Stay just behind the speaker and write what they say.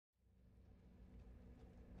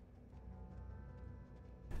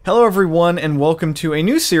Hello everyone, and welcome to a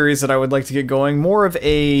new series that I would like to get going, more of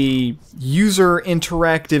a user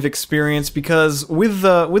interactive experience, because with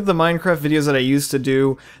the Minecraft videos that I used to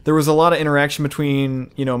do, there was a lot of interaction between,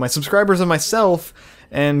 my subscribers and myself,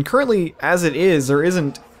 and currently, as it is, there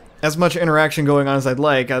isn't as much interaction going on as I'd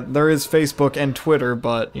like. There is Facebook and Twitter,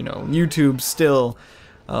 but, YouTube still,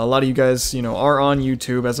 a lot of you guys, are on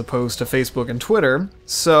YouTube as opposed to Facebook and Twitter,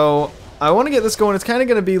 so I want to get this going. It's kind of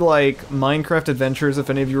going to be like Minecraft Adventures,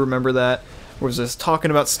 if any of you remember that, where I was just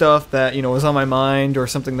talking about stuff that, was on my mind or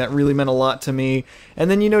something that really meant a lot to me,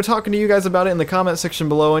 and then, talking to you guys about it in the comment section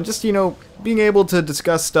below, and just, being able to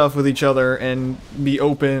discuss stuff with each other and be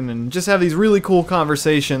open and just have these really cool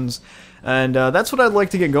conversations, and that's what I'd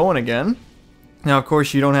like to get going again. Now, of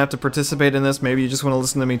course, you don't have to participate in this. Maybe you just want to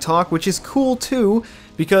listen to me talk, which is cool too,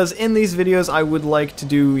 because in these videos I would like to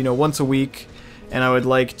do, once a week, and I would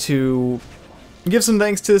like to give some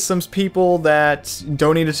thanks to some people that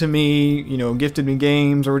donated to me, gifted me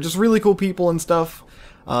games, or just really cool people and stuff.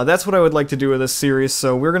 That's what I would like to do with this series,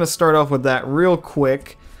 so we're going to start off with that real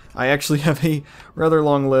quick. I actually have a rather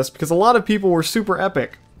long list, because a lot of people were super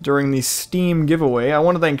epic during the Steam giveaway. I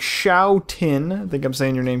want to thank Shao Tin, I think I'm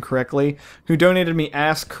saying your name correctly, who donated me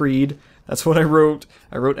Ass Creed. That's what I wrote.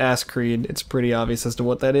 I wrote Ass Creed. It's pretty obvious as to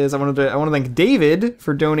what that is. I want to thank David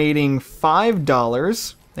for donating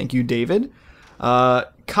 $5. Thank you, David.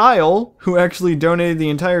 Kyle, who actually donated the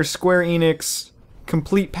entire Square Enix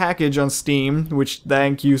complete package on Steam, which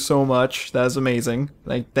thank you so much. That is amazing.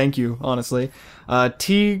 Thank you, honestly.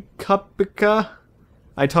 T Kupika,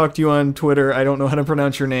 I talked to you on Twitter. I don't know how to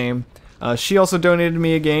pronounce your name. She also donated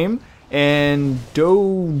me a game. And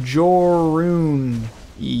Dojorun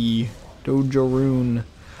Dojorun.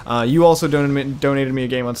 You also donated me a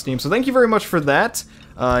game on Steam, so thank you very much for that.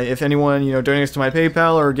 If anyone, donates to my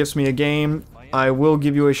PayPal or gives me a game, I will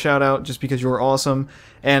give you a shout out just because you were awesome.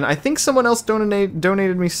 And I think someone else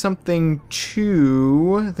donated me something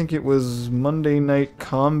too. I think it was Monday Night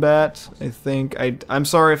Combat. I'm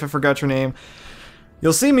sorry if I forgot your name.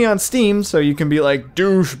 You'll see me on Steam, so you can be like,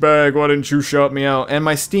 douchebag, why didn't you shout me out? And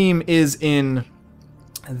my Steam is in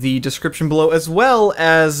the description below, as well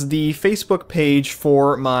as the Facebook page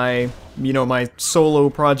for my, my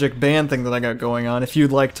solo project band thing that I got going on. If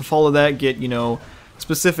you'd like to follow that, get,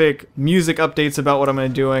 specific music updates about what I'm going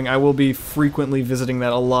to be doing, I will be frequently visiting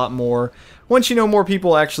that a lot more once, more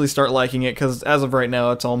people actually start liking it, because as of right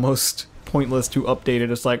now, it's almost pointless to update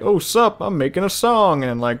it. It's like, oh, sup, I'm making a song,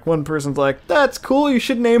 and like one person's like, that's cool, you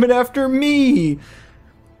should name it after me.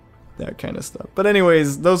 That kind of stuff. But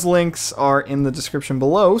anyways, those links are in the description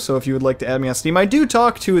below, so if you would like to add me on Steam, I do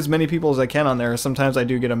talk to as many people as I can on there. Sometimes I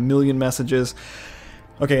do get a million messages.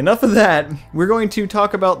 Okay, enough of that. We're going to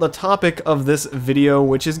talk about the topic of this video,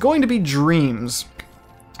 which is going to be dreams.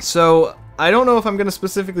 So, I don't know if I'm going to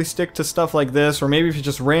specifically stick to stuff like this, or maybe if it's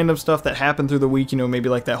just random stuff that happened through the week, maybe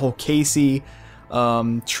like that whole Casey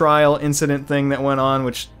trial incident thing that went on,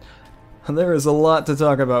 which there is a lot to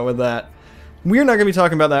talk about with that. We're not going to be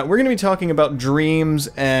talking about that. We're going to be talking about dreams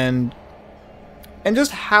and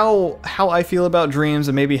just how I feel about dreams,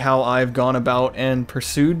 and maybe how I've gone about and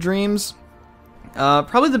pursued dreams.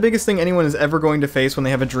 Probably the biggest thing anyone is ever going to face when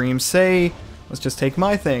they have a dream, say, let's just take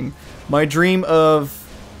my thing. My dream of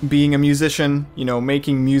being a musician,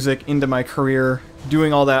 making music into my career,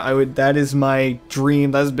 doing all that, that is my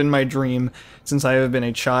dream. That has been my dream since I have been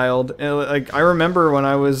a child. Like, I remember when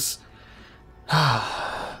I was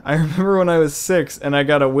 6 and I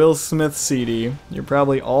got a Will Smith CD. You're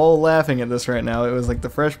probably all laughing at this right now. It was like the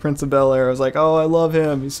Fresh Prince of Bel-Air. I was like, oh, I love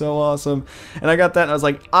him. He's so awesome. And I got that and I was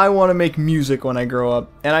like, I want to make music when I grow up.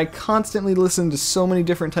 And I constantly listened to so many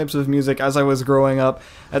different types of music as I was growing up.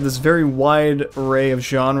 I had this very wide array of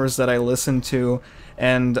genres that I listened to.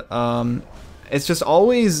 And it's just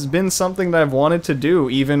always been something that I've wanted to do,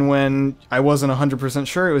 even when I wasn't 100%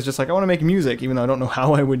 sure. It was just like, I want to make music, even though I don't know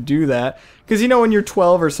how I would do that. Because, when you're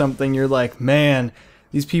 12 or something, you're like, man,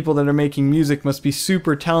 these people that are making music must be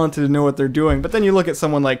super talented to know what they're doing. But then you look at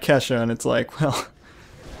someone like Kesha, and it's like, well,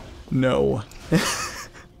 no.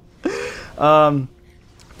 But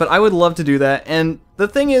I would love to do that. And the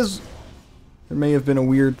thing is, there may have been a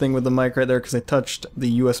weird thing with the mic right there because I touched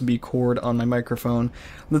the USB cord on my microphone.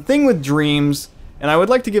 The thing with dreams, and I would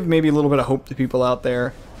like to give maybe a little bit of hope to people out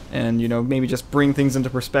there, and, maybe just bring things into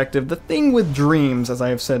perspective. The thing with dreams, as I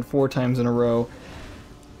have said 4 times in a row,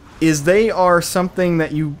 is they are something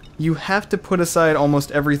that you have to put aside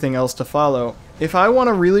almost everything else to follow. If I want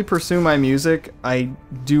to really pursue my music, I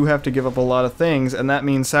do have to give up a lot of things, and that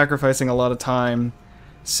means sacrificing a lot of time,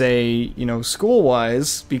 say,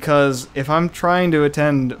 school-wise, because if I'm trying to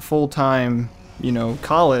attend full-time,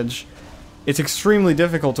 college, it's extremely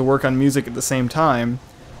difficult to work on music at the same time.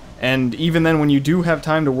 And even then, when you do have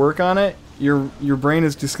time to work on it, your brain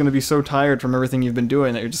is just going to be so tired from everything you've been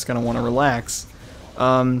doing that you're just going to want to relax.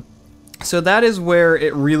 So that is where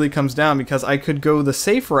it really comes down, because I could go the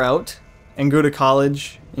safe route and go to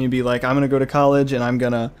college, and you'd be like, I'm going to go to college and I'm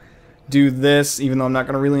going to do this, even though I'm not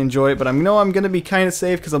going to really enjoy it, but I'm going to be kind of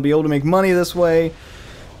safe because I'll be able to make money this way.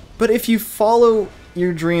 But if you follow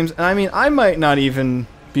your dreams, and I mean, I might not even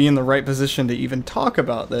be in the right position to even talk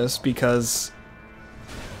about this, because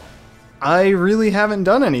I really haven't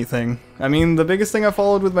done anything. I mean, the biggest thing I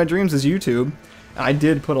followed with my dreams is YouTube. I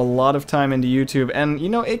did put a lot of time into YouTube, and, you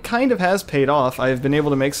know, it kind of has paid off. I've been able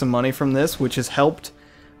to make some money from this, which has helped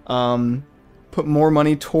put more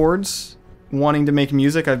money towards wanting to make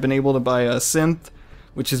music. I've been able to buy a synth,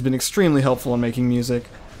 which has been extremely helpful in making music.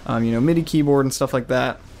 You know, MIDI keyboard and stuff like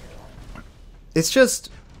that. It's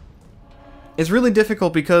really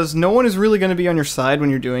difficult because no one is really going to be on your side when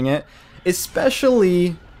you're doing it,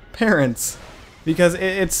 especially parents, because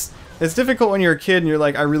it's difficult when you're a kid and you're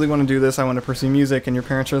like, I really want to do this, I want to pursue music, and your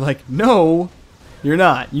parents are like, no, you're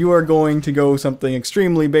not. You are going to go something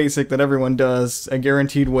extremely basic that everyone does, a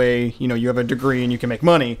guaranteed way, you know, you have a degree and you can make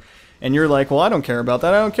money. And you're like, well, I don't care about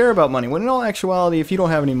that, I don't care about money. When in all actuality, if you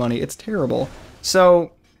don't have any money, it's terrible.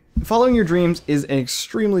 So following your dreams is an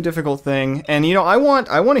extremely difficult thing, and, you know, I want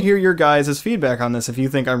to hear your guys' feedback on this. If you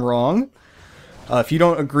think I'm wrong, if you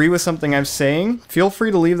don't agree with something I'm saying, feel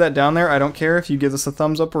free to leave that down there. I don't care if you give us a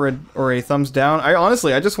thumbs up or a thumbs down.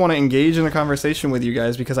 I just want to engage in a conversation with you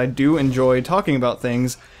guys, because I do enjoy talking about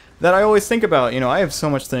things that I always think about. You know, I have so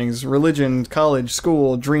much things, religion, college,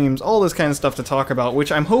 school, dreams, all this kind of stuff to talk about,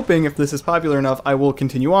 which I'm hoping, if this is popular enough, I will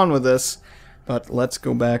continue on with this. But let's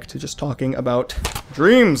go back to just talking about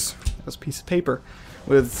dreams. This piece of paper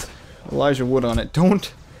with Elijah Wood on it.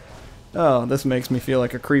 Oh, this makes me feel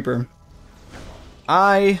like a creeper.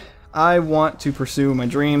 I want to pursue my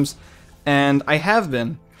dreams, and I have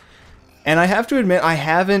been. And I have to admit, I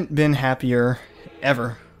haven't been happier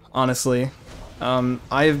ever, honestly.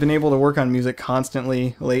 I have been able to work on music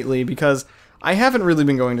constantly lately because I haven't really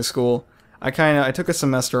been going to school. I took a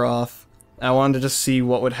semester off. I wanted to just see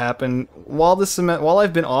what would happen. While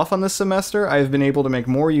I've been off on this semester, I've been able to make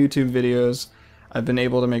more YouTube videos. I've been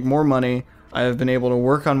able to make more money. I have been able to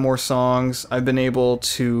work on more songs. I've been able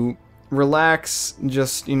to relax,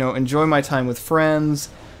 just, you know, enjoy my time with friends,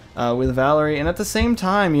 with Valerie, and at the same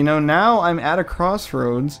time, you know, now I'm at a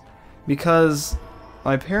crossroads because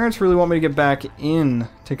my parents really want me to get back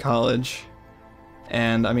into college,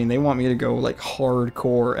 and, I mean, they want me to go, like,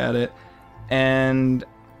 hardcore at it, and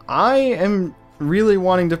I am really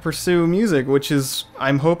wanting to pursue music, which is,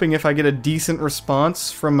 I'm hoping if I get a decent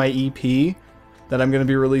response from my EP, that I'm going to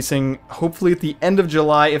be releasing hopefully at the end of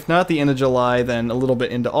July. If not the end of July, then a little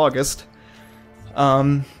bit into August.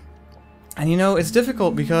 And you know, it's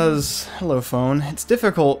difficult because... Hello, phone. It's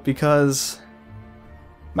difficult because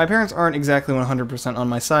my parents aren't exactly 100% on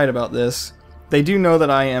my side about this. They do know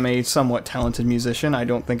that I am a somewhat talented musician. I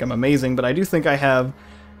don't think I'm amazing, but I do think I have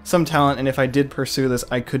some talent, and if I did pursue this,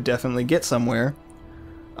 I could definitely get somewhere.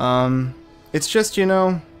 It's just, you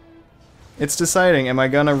know, it's deciding, am I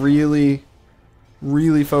gonna really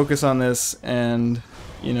focus on this, and,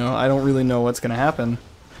 you know, I don't really know what's gonna happen.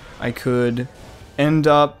 I could end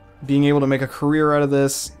up being able to make a career out of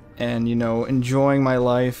this and, you know, enjoying my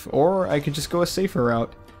life, or I could just go a safer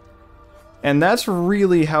route. And that's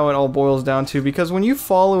really how it all boils down to, because when you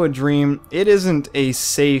follow a dream, it isn't a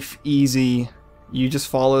safe, easy, you just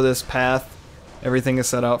follow this path, everything is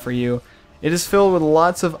set out for you. It is filled with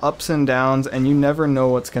lots of ups and downs, and you never know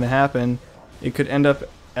what's gonna happen. It could end up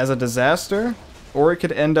as a disaster, or it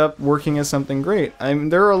could end up working as something great. I mean,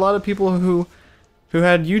 there are a lot of people who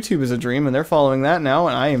had YouTube as a dream, and they're following that now,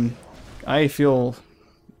 and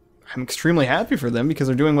I'm extremely happy for them because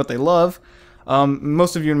they're doing what they love.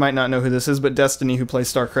 Most of you might not know who this is, but Destiny, who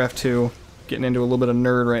plays StarCraft 2, getting into a little bit of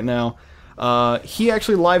nerd right now. He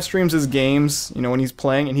actually live streams his games, you know, when he's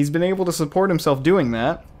playing, and he's been able to support himself doing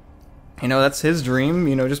that. You know, that's his dream,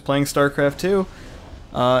 you know, just playing StarCraft 2.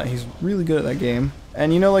 He's really good at that game.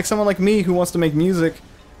 And, you know, like someone like me who wants to make music,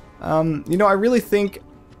 you know, I really think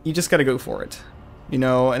you just gotta go for it. You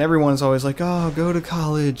know, and everyone's always like, oh, go to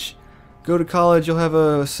college. Go to college, you'll have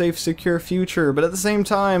a safe, secure future. But at the same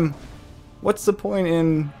time, what's the point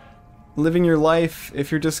in living your life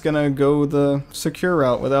if you're just gonna go the secure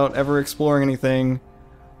route without ever exploring anything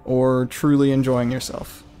or truly enjoying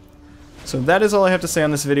yourself? So that is all I have to say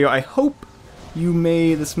on this video. I hope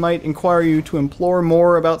this might inquire you to implore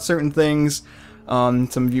more about certain things. Some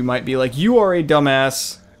of you might be like, you are a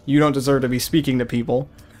dumbass, you don't deserve to be speaking to people.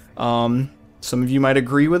 Some of you might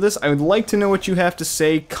agree with this. I would like to know what you have to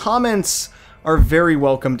say. Comments are very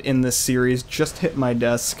welcomed in this series. Just hit my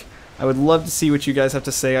desk. I would love to see what you guys have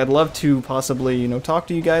to say. I'd love to possibly, you know, talk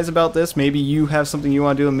to you guys about this. Maybe you have something you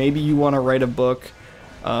want to do, and maybe you want to write a book.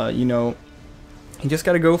 You know, you just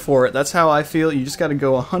got to go for it. That's how I feel. You just got to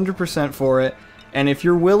go 100% for it. And if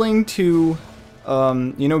you're willing to,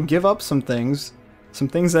 you know, give up some things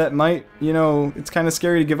that might, you know, it's kind of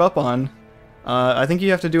scary to give up on, I think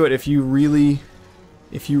you have to do it if you really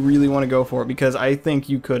want to go for it, because I think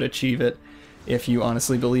you could achieve it if you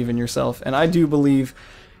honestly believe in yourself. And I do believe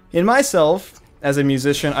in myself as a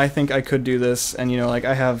musician. I think I could do this. And, you know, like,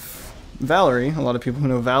 I have Valerie, a lot of people who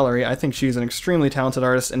know Valerie, I think she's an extremely talented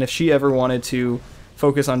artist, and if she ever wanted to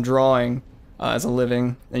focus on drawing as a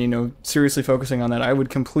living, and, you know, seriously focusing on that, I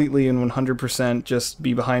would completely and 100% just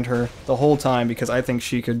be behind her the whole time, because I think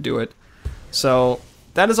she could do it. So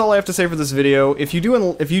that is all I have to say for this video. If you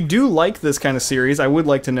do like this kind of series, I would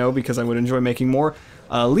like to know, because I would enjoy making more.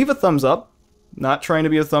 Leave a thumbs up. Not trying to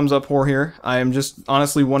be a thumbs up whore here. I am just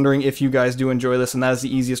honestly wondering if you guys do enjoy this, and that is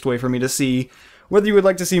the easiest way for me to see whether you would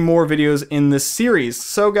like to see more videos in this series.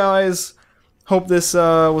 So guys, hope this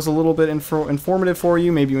was a little bit informative for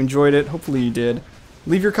you. Maybe you enjoyed it. Hopefully you did.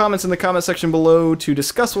 Leave your comments in the comment section below to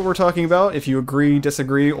discuss what we're talking about. If you agree,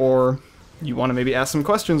 disagree, or you want to maybe ask some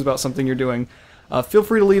questions about something you're doing, feel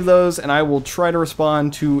free to leave those, and I will try to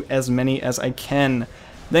respond to as many as I can.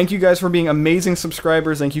 Thank you guys for being amazing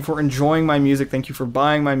subscribers. Thank you for enjoying my music. Thank you for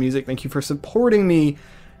buying my music. Thank you for supporting me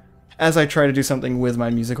as I try to do something with my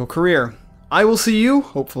musical career. I will see you,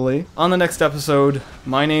 hopefully, on the next episode.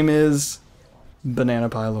 My name is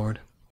Bananapielord.